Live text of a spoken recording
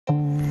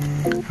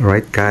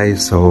Alright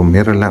guys, so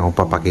meron lang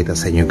akong papakita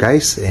sa inyo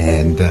guys,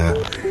 and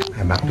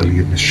I'm actually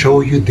gonna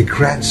show you the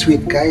grand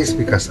suite guys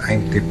because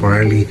I'm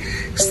temporarily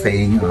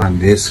staying on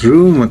this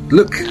room.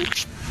 Look!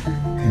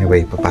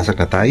 Anyway,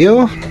 papasok na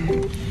tayo.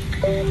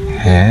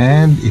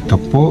 And ito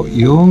po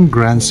yung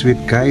grand suite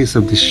guys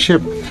of the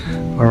ship.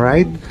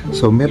 Alright,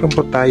 so meron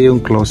po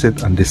tayong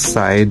closet on this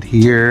side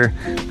here.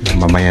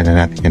 Mamaya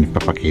na natin yan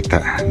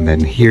ipapakita. And then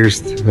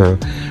here's the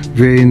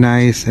very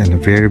nice and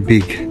very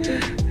big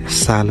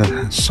sala,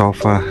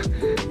 sofa,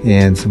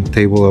 and some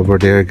table over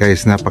there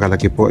guys.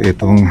 Napakalaki po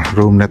itong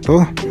room na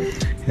to,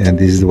 and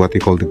this is what we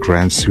call the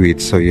grand suite.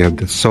 So you have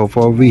the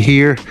sofa over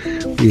here.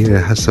 It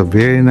has a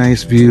very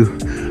nice view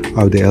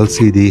of the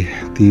LCD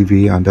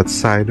TV on that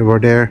side over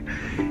there,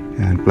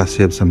 and plus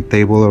you have some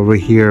table over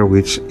here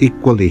which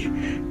equally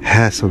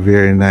has a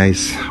very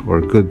nice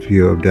or good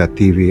view of that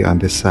TV on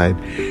this side.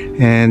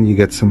 And you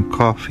get some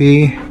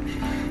coffee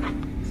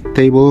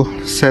table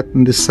set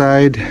on this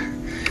side,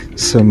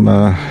 some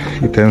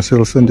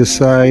utensils on this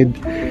side,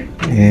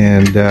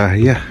 and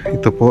yeah,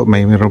 ito po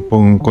meron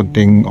pong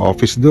konting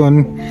office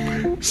doon,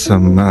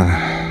 some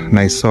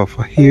nice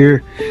sofa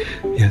here.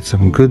 You had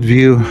some good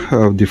view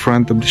of the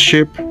front of the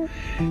ship,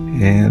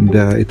 and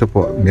ito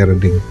po meron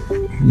ding,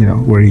 you know,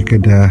 where you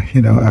could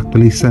you know,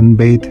 actually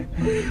sunbathe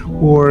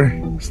or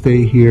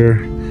stay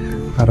here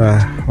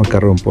para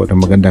magkaroon po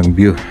ng magandang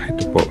view.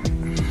 Ito po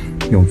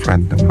yung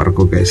front ng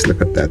barko guys,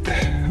 look at that.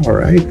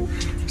 Alright,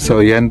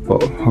 so yan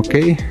po,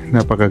 okay,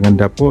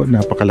 napakaganda po,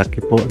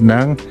 napakalaki po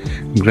ng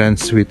grand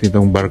suite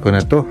nitong barko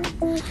na to.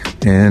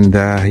 And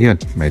yun,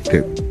 may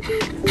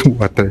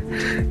water,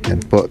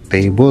 yan po,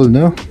 table,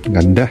 no,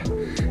 ganda.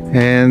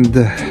 And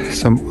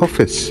some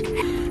office,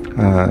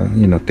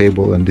 you know,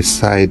 table on this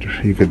side,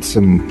 you could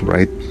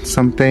write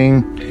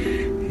something,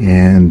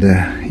 and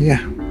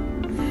yeah,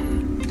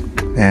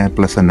 and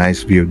plus a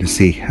nice view of the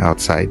sea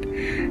outside.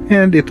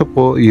 And ito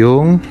po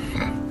yung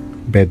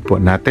bed po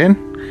natin,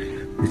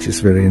 which is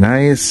very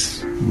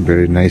nice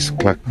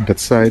clock on that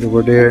side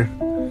over there,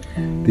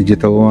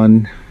 digital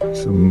one,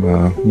 some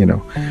you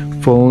know,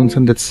 phones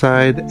on that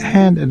side,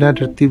 and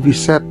another TV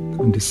set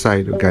on this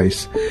side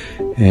guys.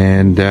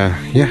 And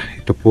yeah,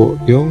 ito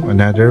po yung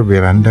another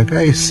veranda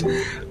guys,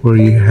 where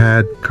you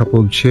had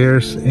couple of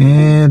chairs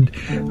and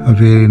a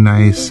very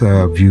nice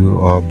view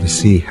of the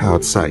sea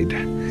outside.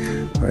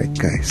 Alright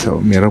guys,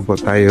 so meron po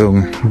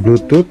tayong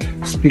Bluetooth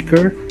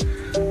speaker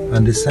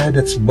on this side,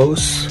 that's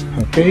Bose,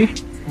 okay,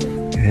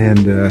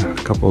 and a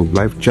couple of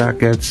life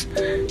jackets,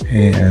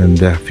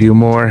 and a few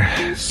more,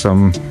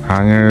 some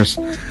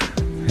hangers,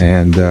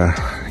 and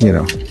you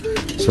know,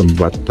 some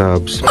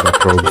bathrobes,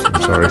 I'm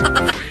sorry,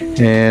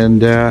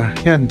 and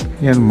yan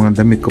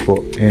mga damit ko po,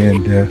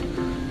 and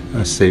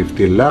a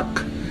safety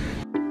lock.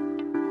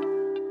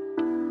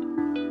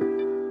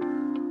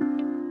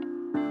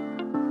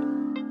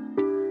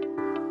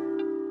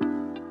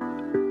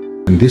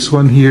 And this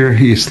one here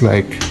is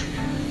like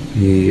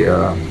the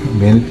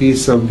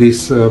amenities of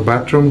this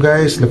bathroom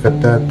guys. Look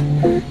at that.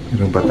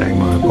 Meron pa tayong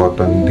mga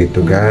cotton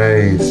dito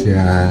guys.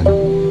 Yan.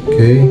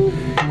 Okay.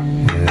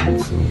 And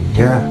so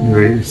yeah,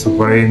 it's a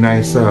very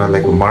nice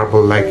like a marble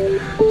like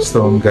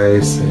stone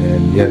guys.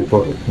 And yan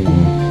po yung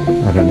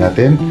ano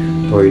natin,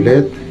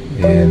 toilet.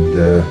 And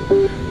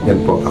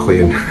yan po,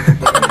 ako yun.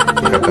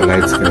 Got the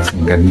lights guys.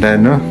 Ang ganda,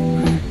 no?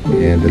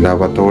 And the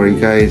lavatory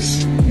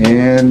guys.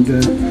 And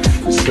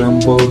some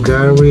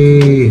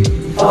Bulgari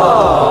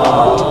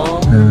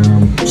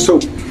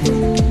soap.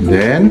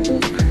 Then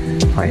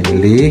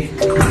finally,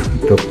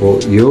 ito po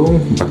yung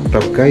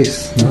bathtub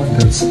guys, no?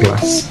 That's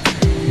glass,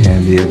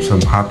 and you have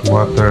some hot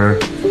water,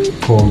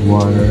 cold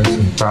water,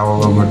 some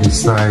towel over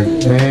this side,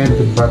 and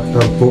the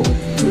bathtub po,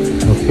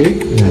 okay,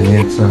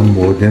 and some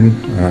wooden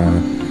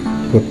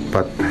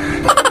footpath.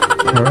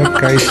 Alright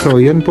guys,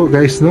 so yan po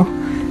guys, no,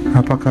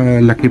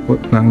 napakalaki po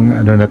ng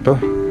ano na to,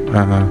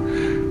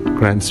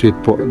 grand suite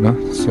po, no?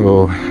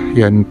 So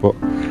yan po,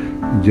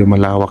 medyo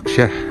malawak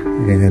siya,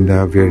 and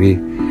very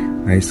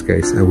nice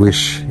guys. I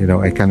wish, you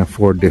know, I can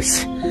afford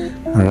this.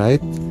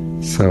 Alright,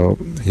 so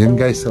yan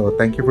guys, so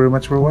thank you very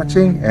much for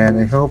watching, and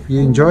I hope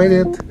you enjoyed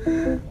it.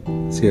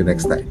 See you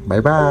next time.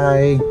 Bye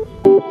bye.